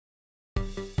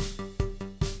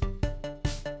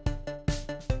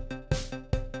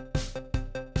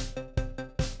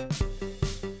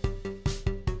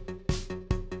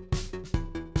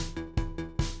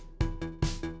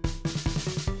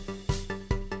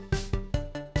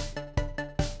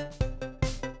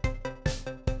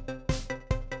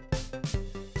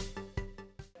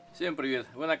Всем привет!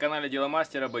 Вы на канале Дело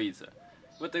мастера боится.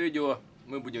 В это видео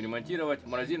мы будем ремонтировать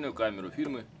морозильную камеру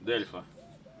фирмы Delfa.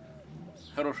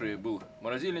 Хороший был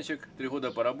морозильничек, 3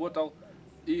 года поработал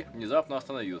и внезапно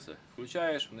остановился.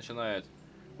 Включаешь, начинает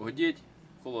гудеть,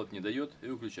 холод не дает и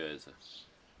выключается.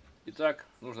 Итак,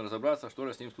 нужно разобраться, что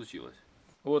же с ним случилось.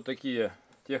 Вот такие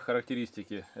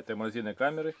теххарактеристики этой морозильной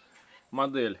камеры.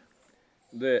 Модель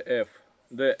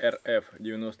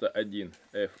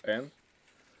DRF91FN.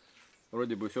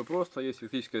 Вроде бы все просто, есть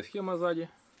электрическая схема сзади.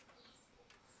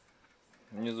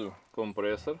 Внизу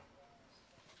компрессор.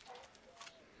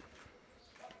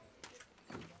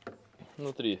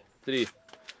 Внутри 3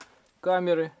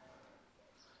 камеры.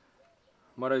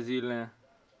 Морозильная.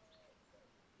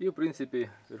 И в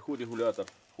принципе вверху регулятор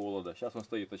холода. Сейчас он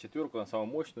стоит на 4, на самую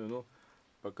мощную, но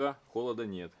пока холода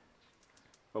нет.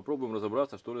 Попробуем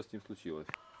разобраться, что же с ним случилось.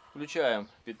 Включаем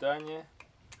питание.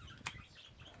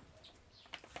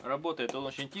 Работает он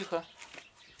очень тихо.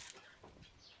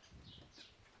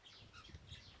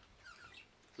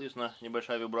 Слышно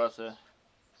небольшая вибрация.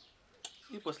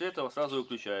 И после этого сразу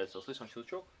выключается. Слышим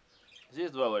щелчок. Здесь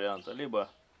два варианта. Либо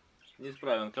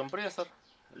неисправен компрессор,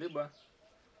 либо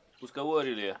пусковое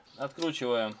реле.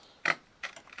 Откручиваем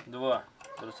 2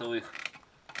 торцевых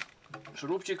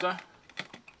шурупчика,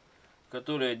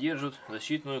 которые держат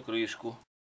защитную крышку.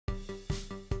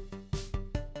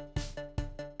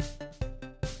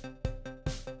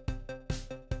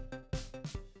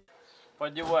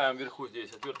 Поддеваем вверху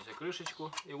здесь отвертывающую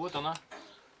крышечку, и вот она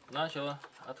начала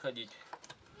отходить,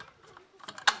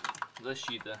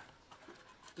 защита.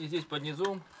 И здесь под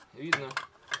низом видно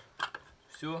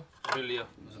все реле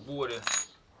в сборе.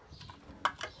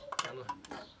 Оно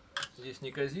здесь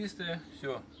неказистое,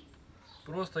 все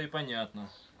просто и понятно.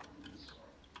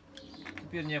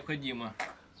 Теперь необходимо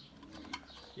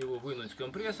его вынуть с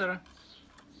компрессора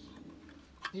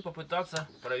и попытаться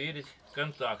проверить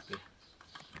контакты.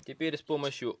 Теперь с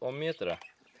помощью омметра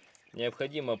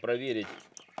необходимо проверить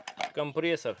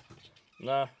компрессор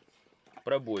на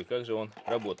пробой, как же он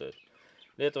работает.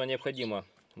 Для этого необходимо,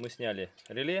 мы сняли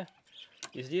реле,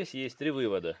 и здесь есть 3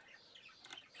 вывода.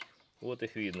 Вот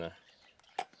их видно.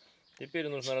 Теперь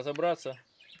нужно разобраться,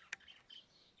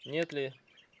 нет ли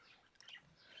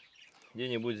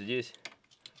где-нибудь здесь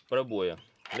пробоя.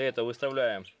 Для этого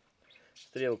выставляем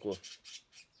стрелку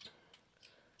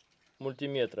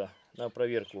мультиметра на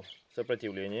проверку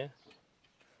сопротивления.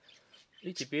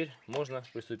 И теперь можно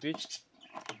приступить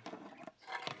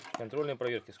к контрольной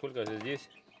проверке. Сколько же здесь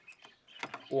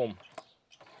Ом.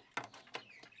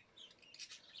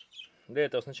 Для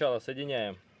этого сначала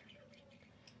соединяем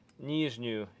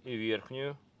нижнюю и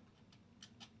верхнюю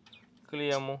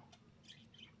клемму.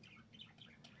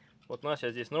 Вот у нас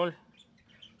сейчас здесь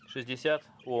 0,60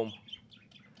 Ом.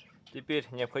 Теперь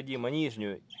необходимо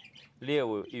нижнюю,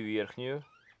 левую и верхнюю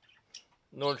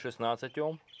 0,16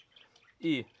 Ом.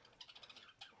 И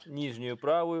нижнюю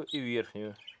правую и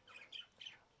верхнюю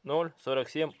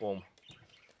 0,47 Ом.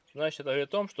 Значит, это говорит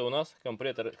о том, что у нас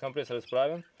компрессор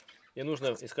исправен. И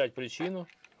нужно искать причину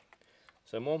в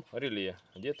самом реле.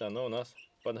 Где-то оно у нас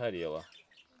подгорело.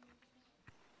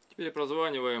 Теперь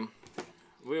прозваниваем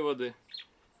выводы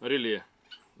реле.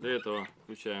 Для этого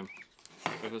включаем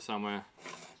так же самое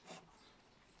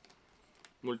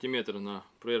мультиметр на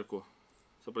проверку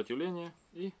сопротивления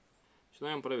и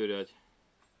начинаем проверять.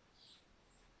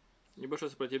 Небольшое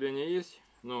сопротивление есть,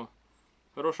 но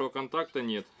хорошего контакта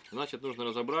нет. Значит, нужно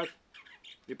разобрать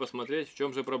и посмотреть, в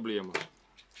чем же проблема.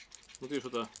 Внутри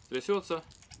что-то трясется,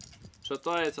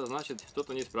 шатается, значит,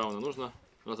 что-то неисправно. Нужно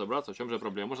разобраться, в чем же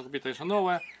проблема. Можно купить, конечно,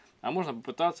 новое, а можно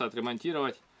попытаться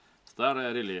отремонтировать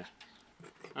старое реле.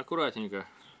 Аккуратненько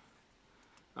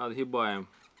отгибаем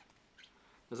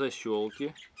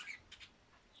защелки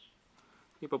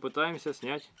и попытаемся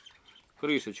снять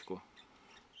крышечку.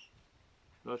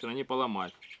 Желательно не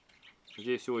поломать.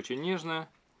 Здесь все очень нежно,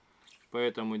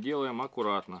 поэтому делаем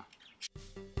аккуратно.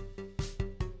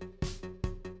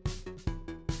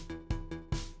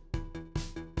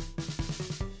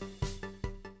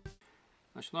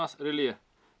 Значит, у нас реле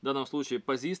в данном случае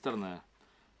позисторное.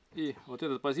 И вот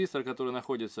этот позистор, который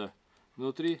находится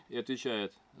внутри и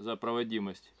отвечает за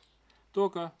проводимость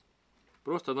тока,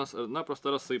 просто-напросто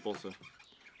рассыпался.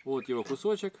 Вот его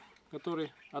кусочек,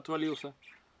 который отвалился.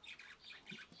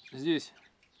 Здесь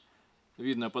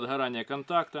видно подгорание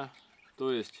контакта.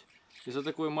 То есть из-за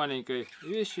такой маленькой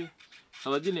вещи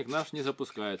холодильник наш не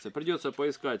запускается. Придется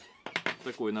поискать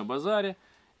такой на базаре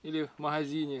или в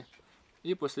магазине.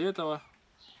 И после этого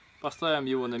поставим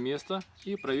его на место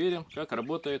и проверим, как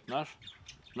работает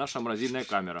наша морозильная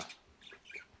камера.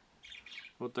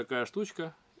 Вот такая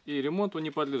штучка. И ремонту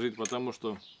не подлежит, потому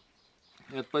что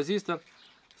Этот позистор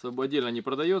отдельно не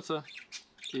продается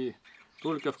и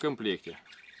только в комплекте.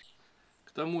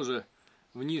 К тому же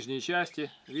в нижней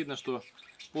части видно, что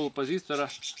пол позистора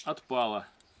отпала.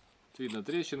 Видно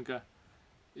трещинка,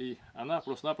 и она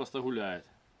просто-напросто гуляет.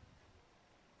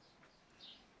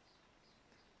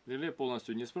 Реле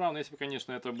полностью неисправно. Если бы,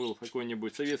 конечно, это был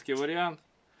какой-нибудь советский вариант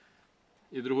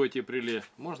и другой тип реле,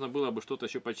 можно было бы что-то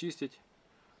еще почистить,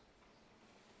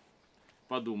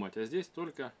 подумать. А здесь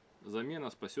только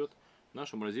замена спасет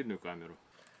нашу морозильную камеру.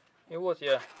 И вот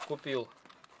я купил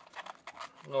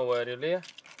новое реле.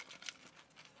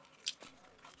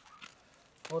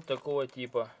 Вот такого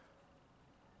типа.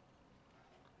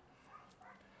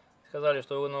 Сказали,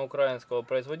 что на украинского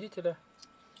производителя.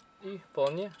 И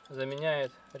вполне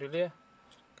заменяет реле,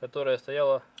 которое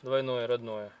стояло двойное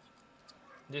родное.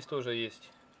 Здесь тоже есть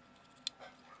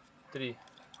 3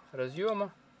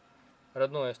 разъема.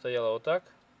 Родное стояло вот так.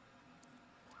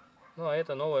 Ну а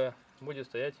это новое будет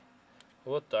стоять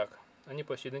вот так. Они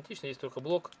почти идентичны, здесь только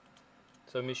блок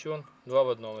совмещен 2 в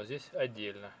 1. Здесь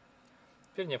отдельно.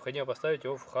 Теперь необходимо поставить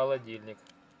его в холодильник.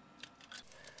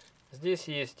 Здесь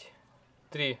есть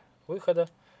 3 выхода,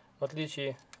 в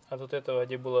отличие от вот этого,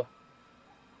 где было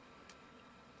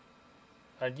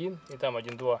 1 и там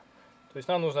 1, 2. То есть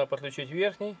нам нужно подключить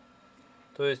верхний,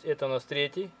 то есть это у нас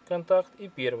 3-й контакт и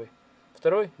 1-й.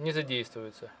 2-й не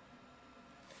задействуется.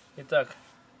 Итак,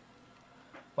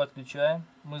 подключаем.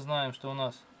 Мы знаем, что у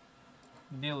нас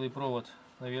белый провод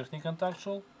на верхний контакт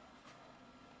шел,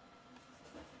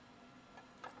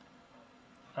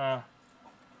 а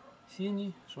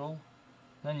синий шел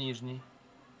на нижний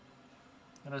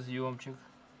разъемчик.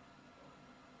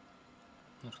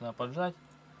 Нужно поджать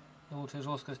лучшей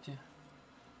жесткости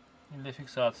для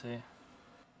фиксации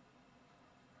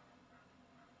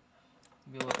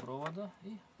белого провода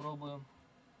и пробуем.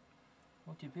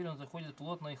 Вот теперь он заходит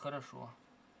плотно и хорошо.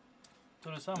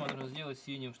 То же самое нужно сделать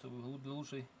синим, чтобы для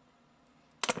лучшей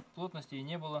плотности и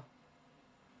не было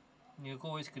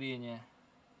никакого искрения.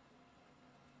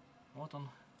 Вот он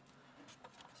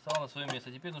встал на свое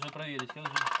место. Теперь нужно проверить, как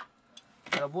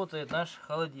же работает наш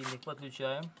холодильник.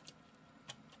 Подключаем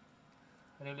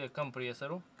реле к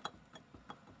компрессору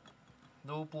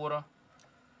до упора.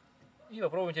 И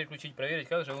попробуем теперь включить, проверить,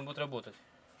 как же он будет работать.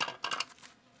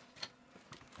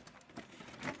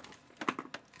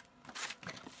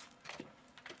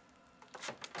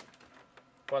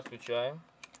 Подключаем.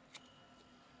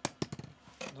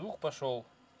 Звук пошел.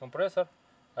 Компрессор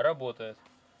работает.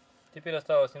 Теперь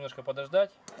осталось немножко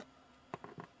подождать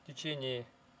в течение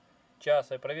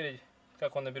часа и проверить,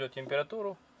 как он наберет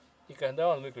температуру и когда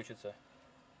он выключится.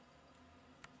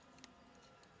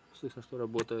 Слышно, что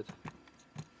работает.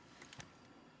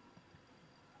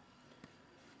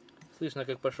 Слышно,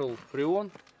 как пошел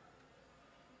фреон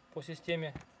по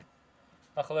системе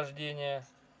охлаждения.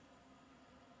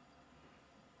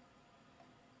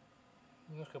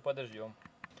 Немножко подождем.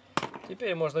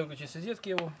 Теперь можно выключить с розетки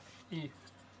его и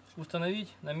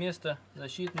установить на место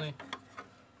защитный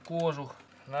кожух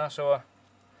нашего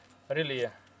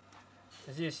реле.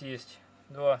 Здесь есть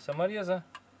 2 самореза,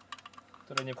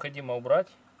 которые необходимо убрать,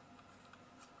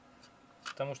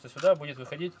 потому что сюда будет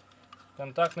выходить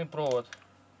контактный провод.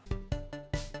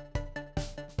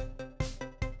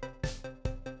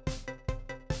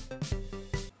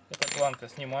 Эта планка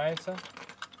снимается.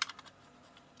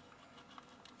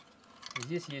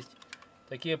 Здесь есть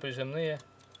такие прижимные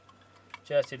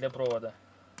части для провода.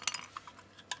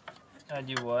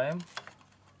 Одеваем.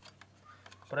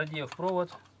 Продев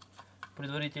провод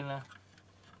предварительно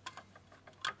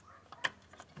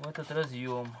в этот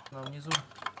разъем. Внизу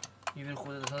и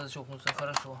вверху это надо защелкнуться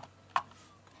хорошо,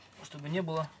 чтобы не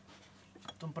было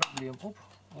там проблем. Оп,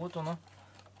 вот оно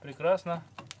прекрасно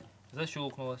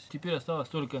защелкнулось. Теперь осталось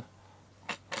только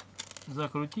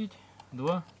закрутить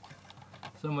 2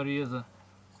 самореза,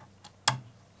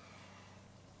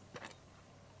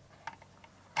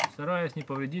 стараясь не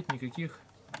повредить никаких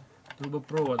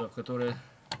трубопроводов, которые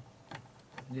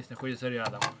здесь находятся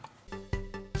рядом.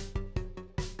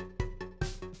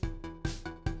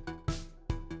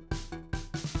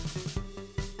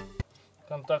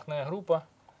 Контактная группа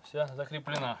вся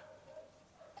закреплена.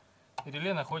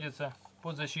 Реле находится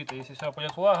под защитой. Если сюда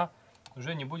пойдет влага,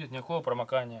 уже не будет никакого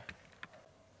промокания.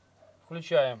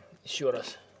 Включаем еще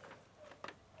раз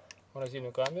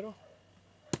морозильную камеру.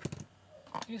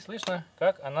 И слышно,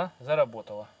 как она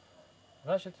заработала.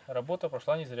 Значит, работа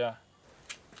прошла не зря.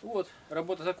 Вот,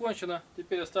 работа закончена.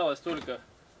 Теперь осталось только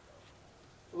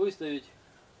выставить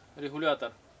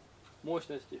регулятор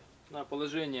мощности на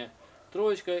положение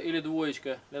 3 или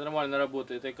 2 для нормальной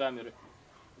работы этой камеры.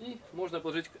 И можно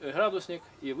положить градусник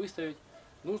и выставить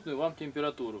нужную вам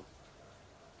температуру.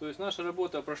 То есть наша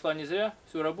работа прошла не зря,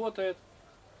 все работает.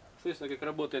 Слышно, как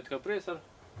работает компрессор.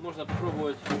 Можно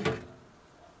попробовать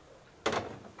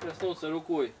коснуться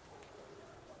рукой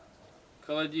к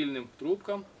холодильным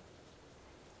трубкам.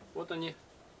 Вот они,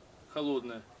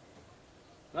 холодные.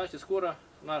 Значит, скоро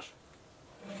наш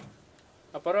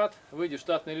аппарат выйдет в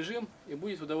штатный режим и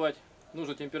будет выдавать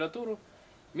нужную температуру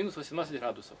минус 18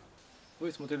 градусов.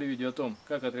 Вы смотрели видео о том,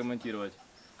 как отремонтировать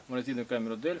морозильную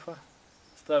камеру Delfa.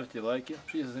 Ставьте лайки,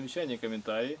 пишите замечания и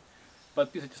комментарии.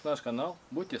 Подписывайтесь на наш канал.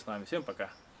 Будьте с нами. Всем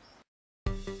пока.